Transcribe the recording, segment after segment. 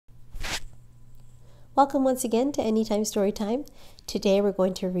Welcome once again to Anytime Storytime. Today we're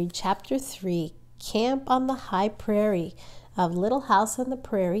going to read Chapter 3, Camp on the High Prairie of Little House on the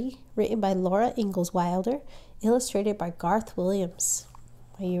Prairie, written by Laura Ingalls Wilder, illustrated by Garth Williams.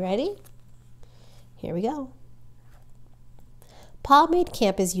 Are you ready? Here we go. Pa made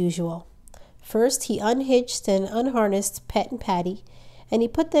camp as usual. First, he unhitched and unharnessed Pet and Patty, and he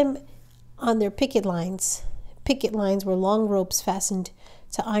put them on their picket lines. Picket lines were long ropes fastened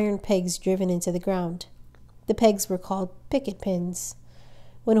to iron pegs driven into the ground. The pegs were called picket pins.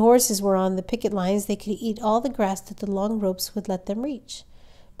 When horses were on the picket lines, they could eat all the grass that the long ropes would let them reach.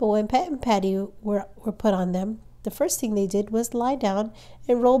 But when Pet and Patty were put on them, the first thing they did was lie down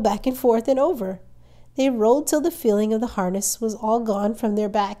and roll back and forth and over. They rolled till the feeling of the harness was all gone from their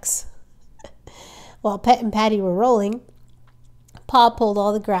backs. While Pet and Patty were rolling, Pa pulled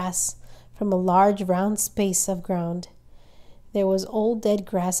all the grass from a large round space of ground. There was old dead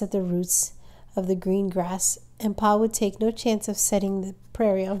grass at the roots of the green grass, and Pa would take no chance of setting the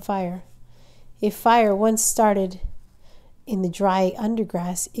prairie on fire. If fire once started in the dry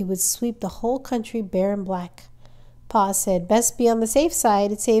undergrass, it would sweep the whole country bare and black. Pa said, "Best be on the safe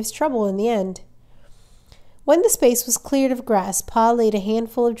side, it saves trouble in the end." When the space was cleared of grass, Pa laid a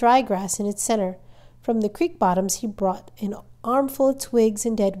handful of dry grass in its center. From the creek bottoms he brought an armful of twigs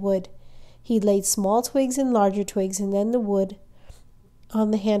and dead wood. He laid small twigs and larger twigs and then the wood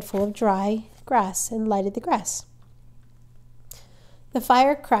on the handful of dry grass and lighted the grass. The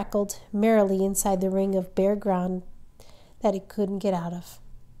fire crackled merrily inside the ring of bare ground that it couldn't get out of.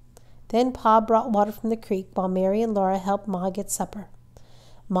 Then Pa brought water from the creek while Mary and Laura helped Ma get supper.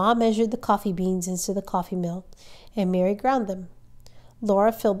 Ma measured the coffee beans into the coffee mill, and Mary ground them.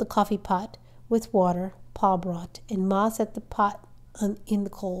 Laura filled the coffee pot with water Pa brought, and Ma set the pot in the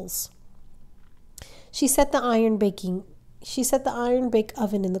coals. She set the iron bake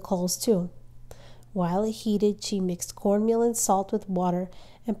oven in the coals too. While it heated, she mixed cornmeal and salt with water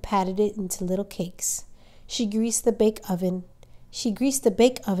and patted it into little cakes. She greased the bake oven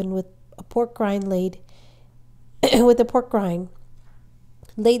with a pork rind, laid the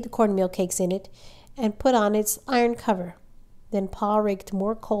cornmeal cakes in it, and put on its iron cover. Then Pa raked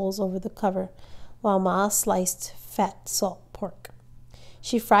more coals over the cover, while Ma sliced fat salt pork.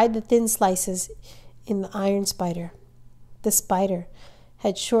 She fried the thin slices in the iron spider. The spider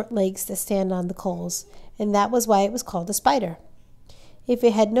had short legs that stand on the coals, and that was why it was called a spider. If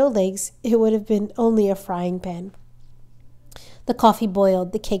it had no legs, it would have been only a frying pan. The coffee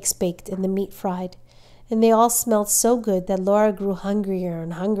boiled, the cakes baked, and the meat fried, and they all smelled so good that Laura grew hungrier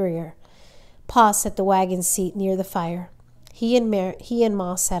and hungrier. Pa set the wagon seat near the fire. He and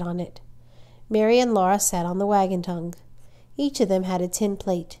Ma sat on it. Mary and Laura sat on the wagon tongue. Each of them had a tin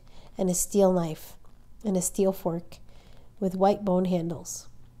plate and a steel knife and a steel fork with white bone handles.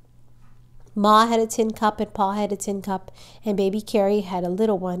 Ma had a tin cup and Pa had a tin cup, and baby Carrie had a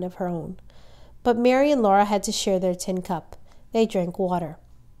little one of her own. But Mary and Laura had to share their tin cup. They drank water.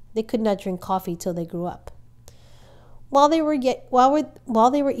 They could not drink coffee till they grew up. While they were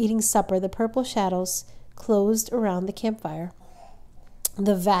eating supper, the purple shadows closed around the campfire.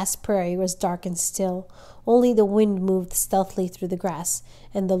 The vast prairie was dark and still. Only the wind moved stealthily through the grass,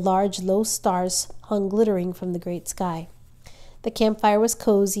 and the large, low stars hung glittering from the great sky. The campfire was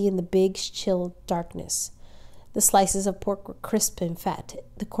cozy in the big, chill darkness. The slices of pork were crisp and fat.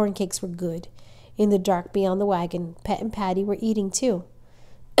 The corn cakes were good. In the dark beyond the wagon, Pet and Patty were eating too.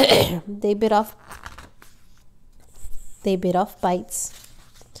 They bit off bites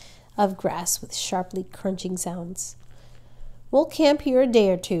of grass with sharply crunching sounds. "We'll camp here a day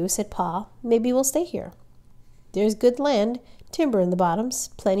or two," said Pa. "Maybe we'll stay here. There's good land, timber in the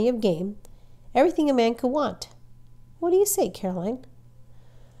bottoms, plenty of game, everything a man could want. What do you say, Caroline?"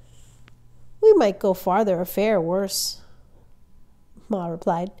 "We might go farther or fare worse," Ma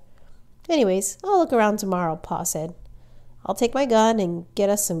replied. "Anyways, I'll look around tomorrow," Pa said. "I'll take my gun and get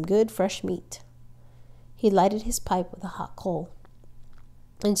us some good fresh meat." He lighted his pipe with a hot coal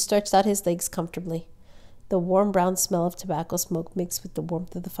and stretched out his legs comfortably. The warm brown smell of tobacco smoke mixed with the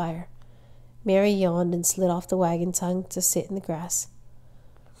warmth of the fire. Mary yawned and slid off the wagon tongue to sit in the grass.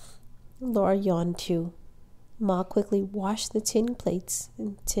 Laura yawned too. Ma quickly washed the tin plates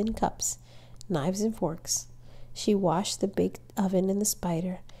and tin cups, knives and forks. She washed the baked oven and the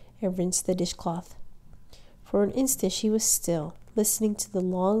spider and rinsed the dishcloth. For an instant she was still, listening to the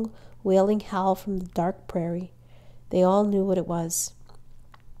long, wailing howl from the dark prairie. They all knew what it was.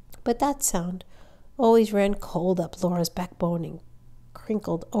 But that sound always ran cold up Laura's backbone and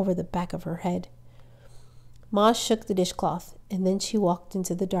crinkled over the back of her head. Ma shook the dishcloth, and then she walked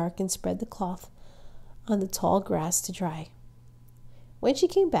into the dark and spread the cloth on the tall grass to dry. When she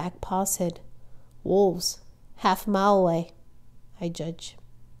came back, Pa said, Wolves, half a mile away, I judge.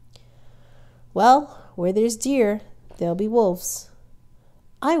 Well, where there's deer, there'll be wolves.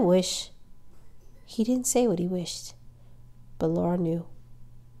 I wish. He didn't say what he wished, but Laura knew.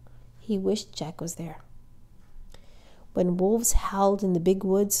 He wished Jack was there. When wolves howled in the big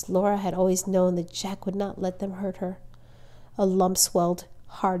woods, Laura had always known that Jack would not let them hurt her. A lump swelled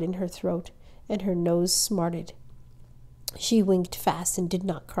hard in her throat, and her nose smarted. She winked fast and did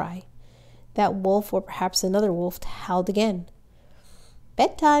not cry. That wolf, or perhaps another wolf, howled again.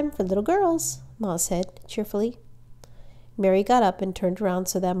 Bedtime for little girls, Ma said cheerfully. Mary got up and turned around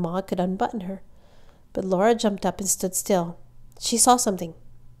so that Ma could unbutton her. But Laura jumped up and stood still. She saw something.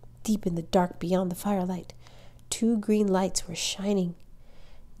 Deep in the dark beyond the firelight, 2 green lights were shining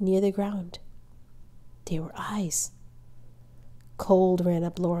near the ground. They were eyes. Cold ran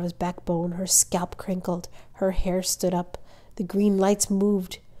up Laura's backbone. Her scalp crinkled. Her hair stood up. The green lights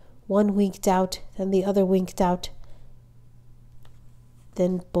moved. One winked out, then the other winked out.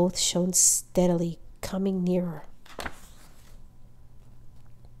 Then both shone steadily, coming nearer.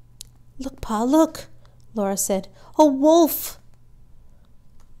 Look, Pa, look, Laura said. A wolf!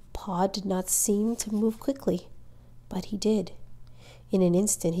 Pa did not seem to move quickly, but he did. In an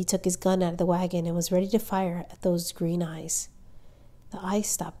instant, he took his gun out of the wagon and was ready to fire at those green eyes. The eyes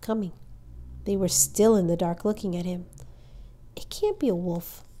stopped coming. They were still in the dark looking at him. It can't be a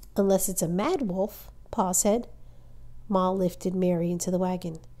wolf, unless it's a mad wolf, Pa said. Ma lifted Mary into the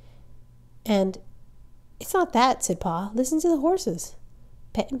wagon. And it's not that, said Pa. Listen to the horses.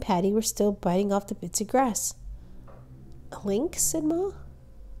 Pet and Patty were still biting off the bits of grass. A lynx, said Ma.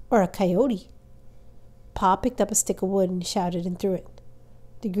 Or a coyote. Pa picked up a stick of wood and shouted and threw it.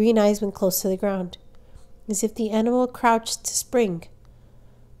 The green eyes went close to the ground, as if the animal crouched to spring.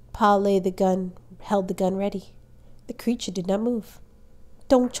 Pa held the gun ready. The creature did not move.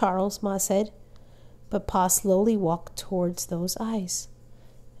 Don't, Charles, Ma said. But Pa slowly walked towards those eyes.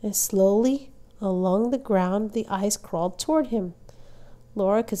 And slowly, along the ground, the eyes crawled toward him.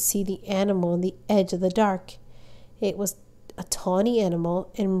 Laura could see the animal on the edge of the dark. It was a tawny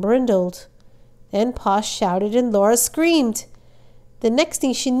animal and brindled. Then Pa shouted and Laura screamed. The next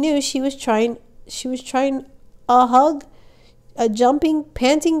thing she knew, she was trying a hug, a jumping,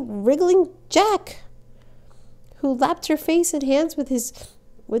 panting, wriggling Jack, who lapped her face and hands with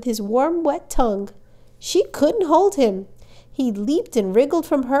his warm, wet tongue. She couldn't hold him. He leaped and wriggled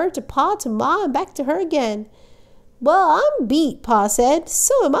from her to Pa to Ma and back to her again. Well, I'm beat, Pa said.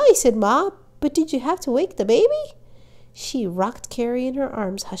 So am I, said Ma. But did you have to wake the baby? She rocked Carrie in her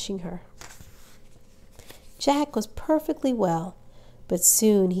arms, hushing her. Jack was perfectly well, but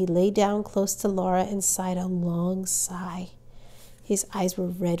soon he lay down close to Laura and sighed a long sigh. His eyes were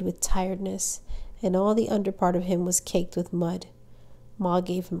red with tiredness, and all the under part of him was caked with mud. Ma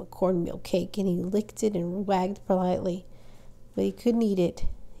gave him a cornmeal cake, and he licked it and wagged politely, but he couldn't eat it.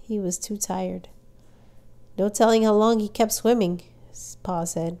 He was too tired. No telling how long he kept swimming, Pa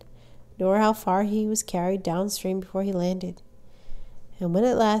said, nor how far he was carried downstream before he landed. And when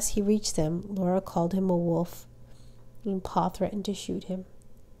at last he reached them, Laura called him a wolf, and Pa threatened to shoot him.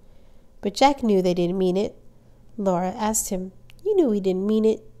 But Jack knew they didn't mean it. Laura asked him, You knew he didn't mean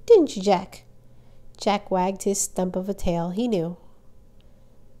it, didn't you, Jack? Jack wagged his stump of a tail. He knew.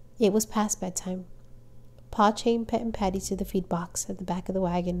 It was past bedtime. Pa chained Pet and Patty to the feed box at the back of the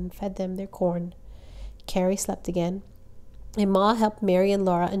wagon and fed them their corn. Carrie slept again, and Ma helped Mary and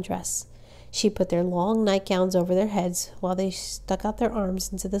Laura undress. She put their long nightgowns over their heads while they stuck out their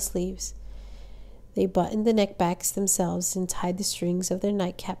arms into the sleeves. They buttoned the neckbacks themselves and tied the strings of their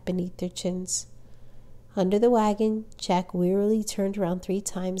nightcap beneath their chins. Under the wagon, Jack wearily turned around 3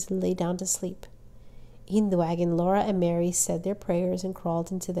 times and lay down to sleep. In the wagon, Laura and Mary said their prayers and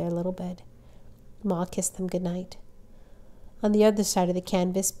crawled into their little bed. Ma kissed them good night. On the other side of the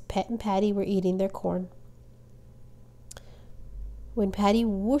canvas, Pet and Patty were eating their corn. When Patty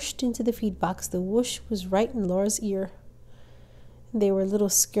whooshed into the feed box, the whoosh was right in Laura's ear. There were little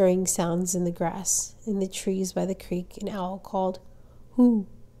scurrying sounds in the grass, in the trees by the creek. An owl called, Hoo,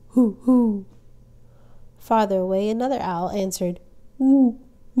 hoo, hoo. Farther away, another owl answered, Hoo,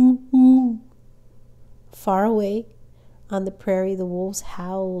 hoo, hoo. Far away, on the prairie, the wolves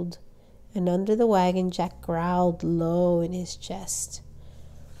howled, and under the wagon, Jack growled low in his chest.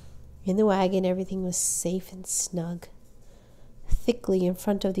 In the wagon, everything was safe and snug. Thickly in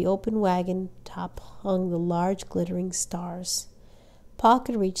front of the open wagon top hung the large glittering stars. Pa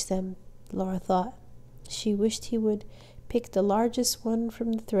could reach them, Laura thought. She wished he would pick the largest one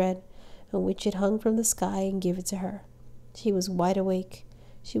from the thread on which it hung from the sky and give it to her. She was wide awake.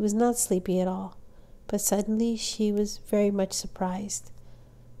 She was not sleepy at all, but suddenly she was very much surprised.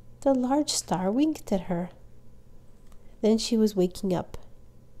 The large star winked at her. Then she was waking up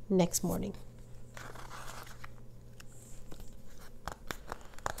next morning.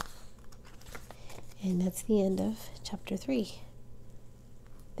 And that's the end of chapter 3.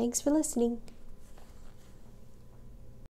 Thanks for listening.